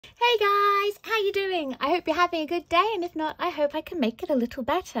Hey guys, how you doing? I hope you're having a good day, and if not, I hope I can make it a little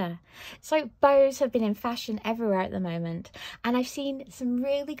better. So bows have been in fashion everywhere at the moment, and I've seen some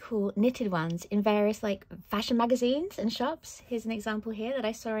really cool knitted ones in various fashion magazines and shops. Here's an example here that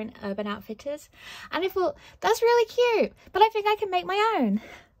I saw in Urban Outfitters, and I thought, that's really cute, but I think I can make my own.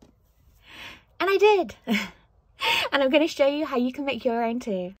 And I did. And I'm going to show you how you can make your own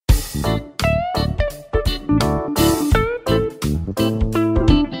too.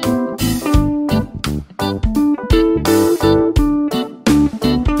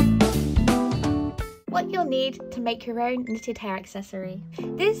 What you'll need to make your own knitted hair accessory.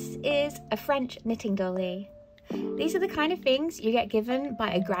 This is a French knitting dolly. These are the kind of things you get given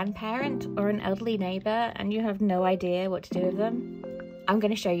by a grandparent or an elderly neighbour and you have no idea what to do with them. I'm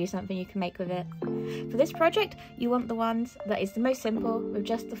going to show you something you can make with it. For this project, you want the ones that is the most simple with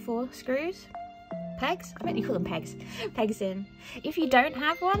just the 4 screws. Pegs? I meant you call them pegs. Pegs in. If you don't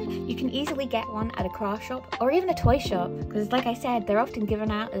have one, you can easily get one at a craft shop or even a toy shop, because like I said, they're often given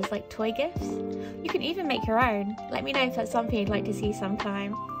out as toy gifts. You can even make your own. Let me know if that's something you'd like to see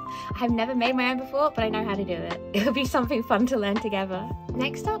sometime. I have never made my own before, but I know how to do it. It'll be something fun to learn together.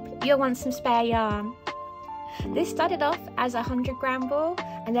 Next up, you'll want some spare yarn. This started off as a 100-gram ball,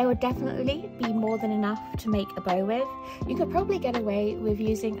 and there will definitely be more than enough to make a bow with. You could probably get away with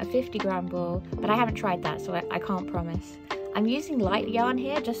using a 50-gram ball, but I haven't tried that, so I can't promise. I'm using light yarn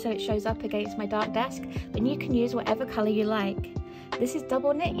here just so it shows up against my dark desk, but you can use whatever colour you like. This is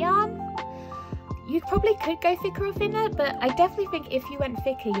double knit yarn. You probably could go thicker or thinner, but I definitely think if you went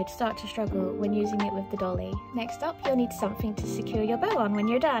thicker, you'd start to struggle when using it with the dolly. Next up, you'll need something to secure your bow on when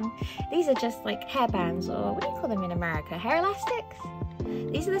you're done. These are just hair bands, or what do you call them in America? Hair elastics?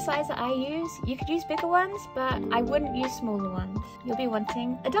 These are the size that I use. You could use bigger ones, but I wouldn't use smaller ones. You'll be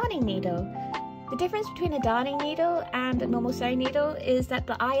wanting a darning needle. The difference between a darning needle and a normal sewing needle is that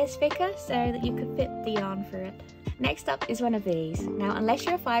the eye is thicker so that you could fit the yarn through it. Next up is one of these. Now, unless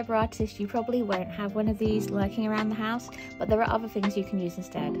you're a fibre artist, you probably won't have one of these lurking around the house, but there are other things you can use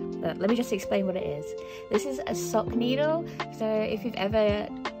instead. But let me just explain what it is. This is a sock needle, so if you've ever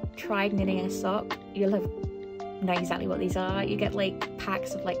tried knitting a sock, you'll know exactly what these are. You get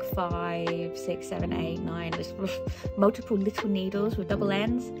packs of 5, 6, 7, 8, 9, just multiple little needles with double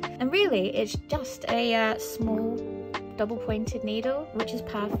ends. And really, it's just a small double-pointed needle, which is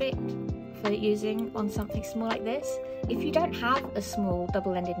perfect for using on something small like this. If you don't have a small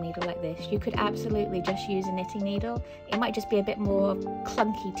double-ended needle like this, you could absolutely just use a knitting needle. It might just be a bit more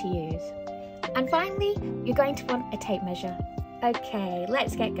clunky to use. And finally, you're going to want a tape measure. Okay,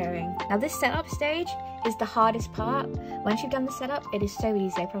 let's get going. Now this setup stage is the hardest part. Once you've done the setup, it is so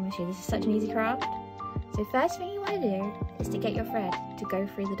easy, I promise you. This is such an easy craft. So first thing you want to do is to get your thread to go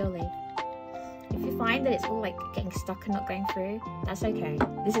through the dolly. If you find that it's all getting stuck and not going through, that's okay.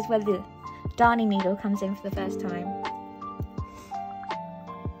 This is where the darning needle comes in for the first time.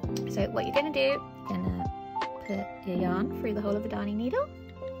 So what you're going to do, you're going to put your yarn through the hole of the darning needle.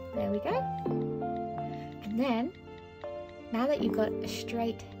 There we go. And then, now that you've got a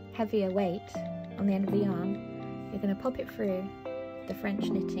straight, heavier weight on the end of the yarn, you're going to pop it through the French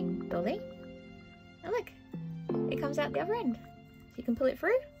knitting dolly. And look, it comes out the other end. So you can pull it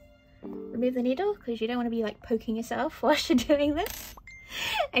through, remove the needle, because you don't want to be poking yourself whilst you're doing this.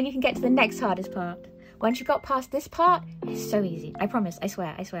 And you can get to the next hardest part. Once you've got past this part, it's so easy. I promise, I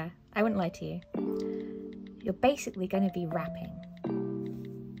swear. I wouldn't lie to you. You're basically going to be wrapping.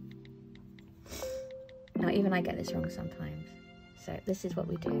 Now, even I get this wrong sometimes. So this is what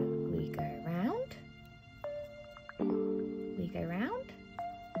we do. We go round. We go round.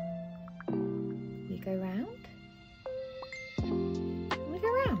 We go round. And we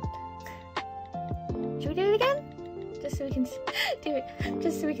go round. Should we do it again? Just so we can do it.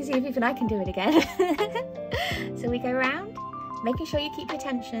 Just so we can see if even I can do it again. So we go round, making sure you keep your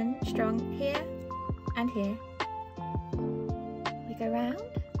tension strong here and here. We go round.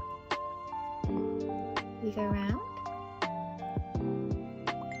 We go round,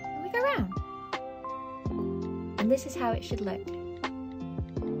 and we go round. And this is how it should look.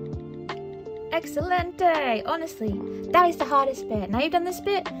 Excelente! Honestly, that is the hardest bit. Now you've done this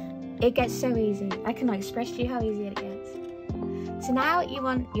bit, it gets so easy. I cannot express to you how easy it gets. So now you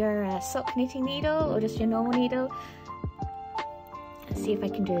want your sock knitting needle, or just your normal needle. Let's see if I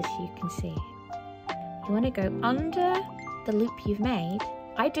can do this so you can see. You want to go under the loop you've made.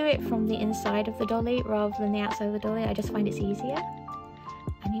 I do it from the inside of the dolly rather than the outside of the dolly. I just find it's easier.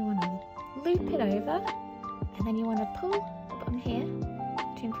 And you want to loop it over, and then you want to pull the bottom here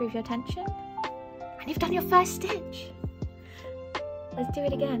to improve your tension. And you've done your first stitch. Let's do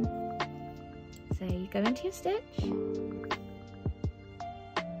it again. So you go into your stitch,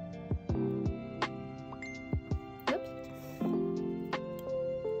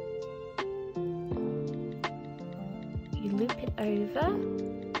 loop it over.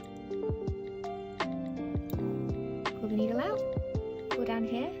 Pull the needle out. Pull down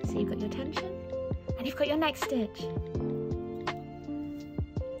here, so you've got your tension. And you've got your next stitch.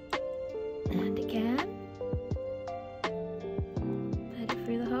 And again. Put it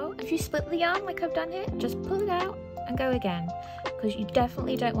through the hole. If you split the yarn like I've done here, just pull it out and go again. Because you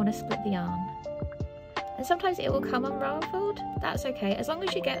definitely don't want to split the yarn. And sometimes it will come unraveled. That's okay. As long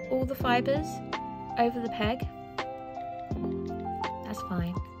as you get all the fibres over the peg, that's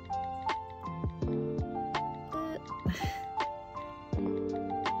fine.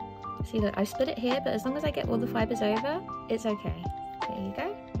 See, look, I split it here, but as long as I get all the fibres over, it's okay. There you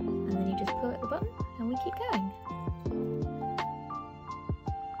go. And then you just pull at the bottom and we keep going.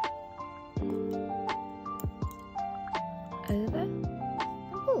 Over and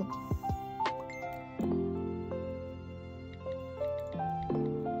pull.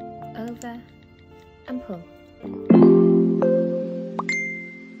 Over and pull.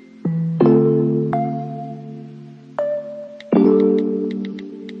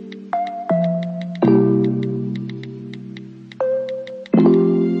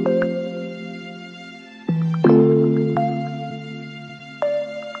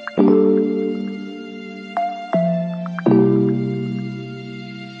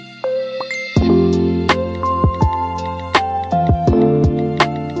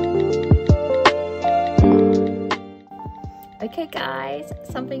 Okay guys,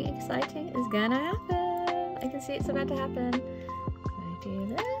 something exciting is gonna happen. I can see it's about to happen. So do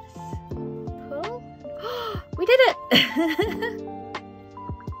this, pull. We did it!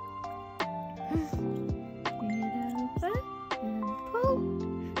 Bring it over and pull.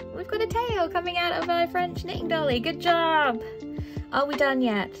 We've got a tail coming out of our French knitting dolly. Good job! Are we done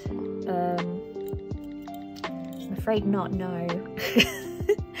yet? I'm afraid not, no.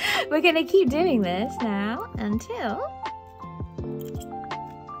 We're gonna keep doing this now until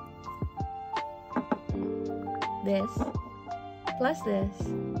this plus this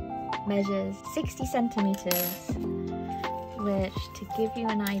measures 60 centimeters, which, to give you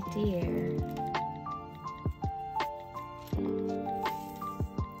an idea,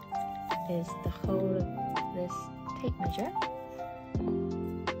 is the whole of this tape measure,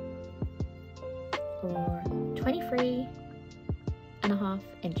 or 23.5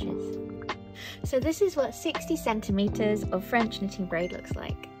 inches. So this is what 60 centimeters of French knitting braid looks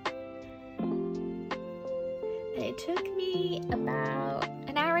like. It took me about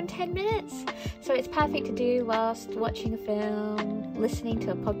an hour and 10 minutes, so it's perfect to do whilst watching a film, listening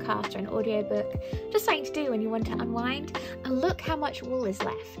to a podcast or an audiobook, just something to do when you want to unwind. And look how much wool is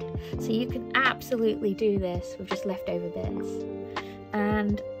left, so you can absolutely do this with just leftover bits.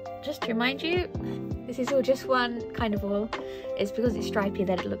 And just to remind you, this is all just one kind of wool. It's because it's stripy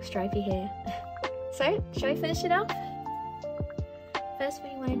that it looks stripy here. So, shall we finish it off? First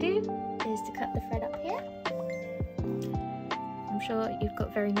thing you want to do is to cut the thread up here. I'm sure you've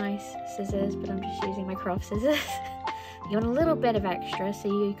got very nice scissors, but I'm just using my craft scissors. You want a little bit of extra so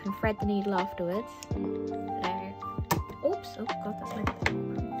you can thread the needle afterwards. So, oops, oh god, that's my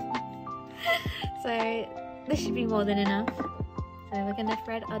So this should be more than enough. So we're going to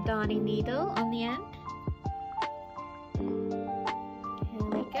thread our darning needle on the end. Here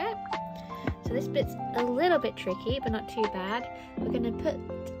we go. So this bit's a little bit tricky, but not too bad. We're going to put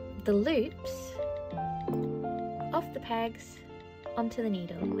the loops off the pegs onto the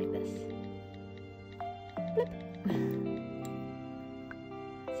needle like this. Blip.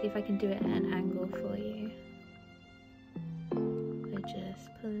 See if I can do it at an angle for you. We're just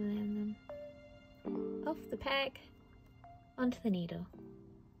pulling them off the peg onto the needle.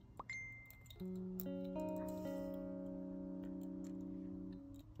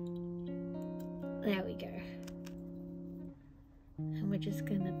 There we go. And we're just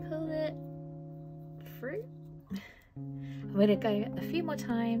gonna pull it through. We're going to go a few more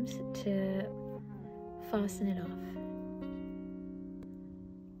times to fasten it off.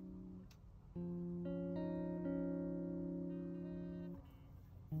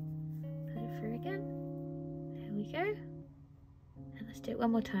 Put it through again. There we go. And let's do it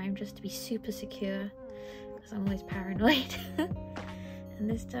one more time just to be super secure, because I'm always paranoid. And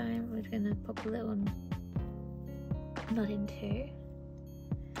this time we're going to pop a little knot in too.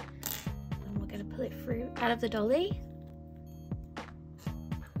 And we're going to pull it through out of the dolly.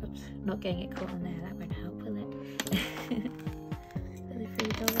 Oops, not getting it caught on there, that won't help, will it? Pull it through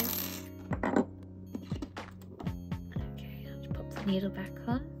the dolly. Okay, I'll just pop the needle back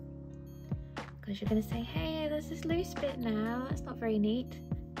on. Because you're going to say, hey, there's this loose bit now, that's not very neat.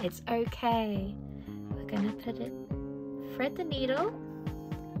 It's okay. We're going to put it, thread the needle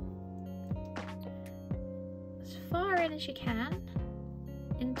as far in as you can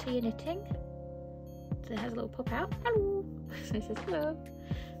into your knitting. So it has a little pop out. Hello! So it says hello.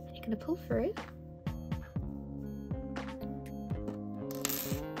 And you're going to pull through.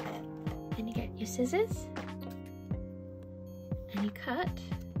 And you get your scissors. And you cut.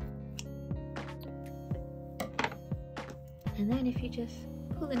 And then if you just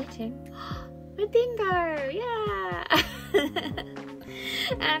pull the knitting, bingo! Yeah!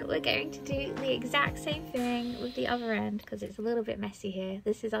 And we're going to do the exact same thing with the other end because it's a little bit messy here.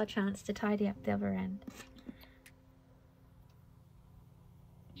 This is our chance to tidy up the other end.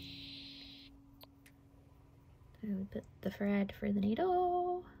 So we put the thread through the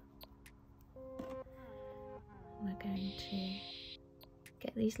needle. We're going to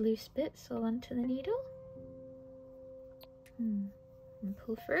get these loose bits all onto the needle. And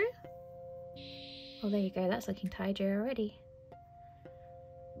pull through. Oh, there you go, that's looking tidier already.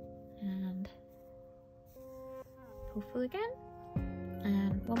 And pull through again.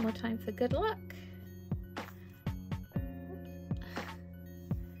 And one more time for good luck.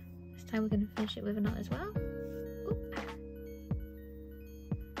 This time we're going to finish it with a knot as well. Oop.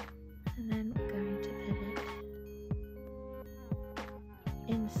 And then we're going to put it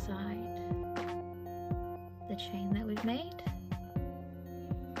inside the chain that we've made.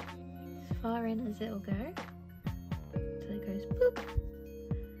 Far in as it'll go, so it goes boop,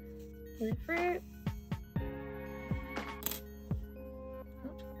 pull it through.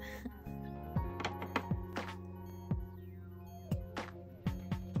 Oops.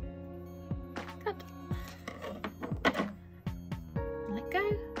 Cut. Let go.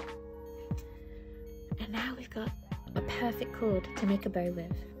 And now we've got a perfect cord to make a bow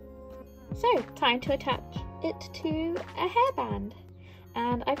with. So, time to attach it to a hairband.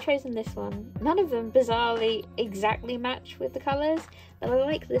 And I've chosen this one. None of them bizarrely exactly match with the colours, but I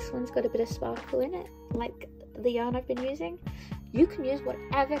like this one's got a bit of sparkle in it, like the yarn I've been using. You can use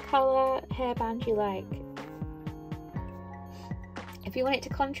whatever colour hairband you like. If you want it to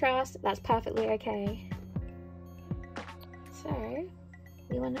contrast, that's perfectly okay. So,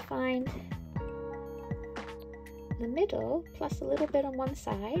 we want to find the middle plus a little bit on one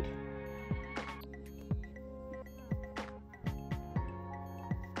side.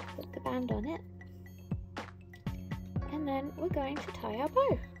 Band on it, and then we're going to tie our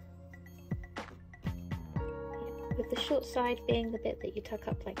bow, with the short side being the bit that you tuck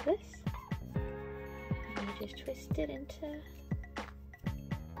up like this, and you just twist it into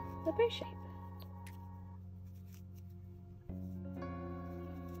the bow shape.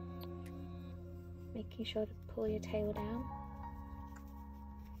 Making sure to pull your tail down.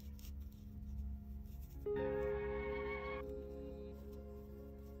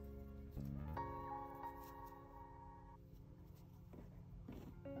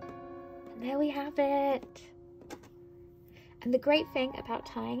 There we have it. And the great thing about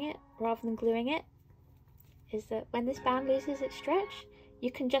tying it rather than gluing it is that when this band loses its stretch,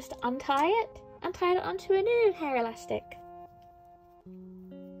 you can just untie it and tie it onto a new hair elastic.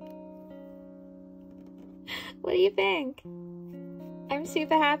 What do you think? I'm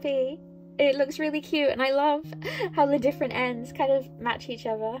super happy. It looks really cute and I love how the different ends kind of match each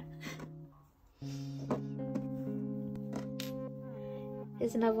other.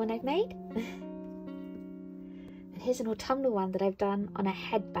 Here's another one I've made. And here's an autumnal one that I've done on a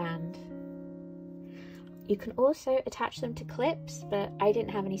headband. You can also attach them to clips, but I didn't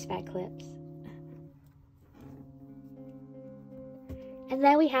have any spare clips. And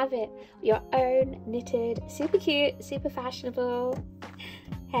there we have it, your own knitted, super cute, super fashionable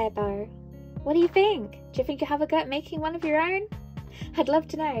hair bow. What do you think? Do you think you'll have a go at making one of your own? I'd love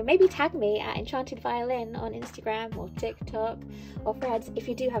to know. Maybe tag me at Enchanted Violin on Instagram or TikTok or Threads if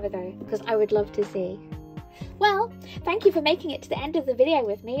you do have a go, because I would love to see. Well, thank you for making it to the end of the video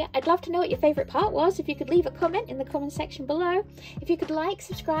with me. I'd love to know what your favourite part was. If you could leave a comment in the comment section below. If you could like,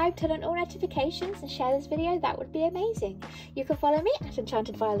 subscribe, turn on all notifications and share this video, that would be amazing. You can follow me at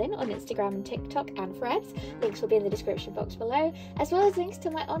Enchanted Violin on Instagram and TikTok and Threads. Links will be in the description box below, as well as links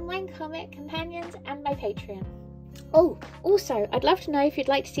to my online comic companions and my Patreon. Oh, also, I'd love to know if you'd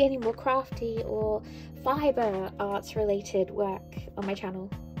like to see any more crafty or fibre arts related work on my channel,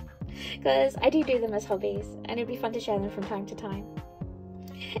 because I do them as hobbies and it'd be fun to share them from time to time.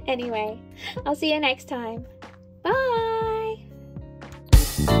 Anyway, I'll see you next time. Bye!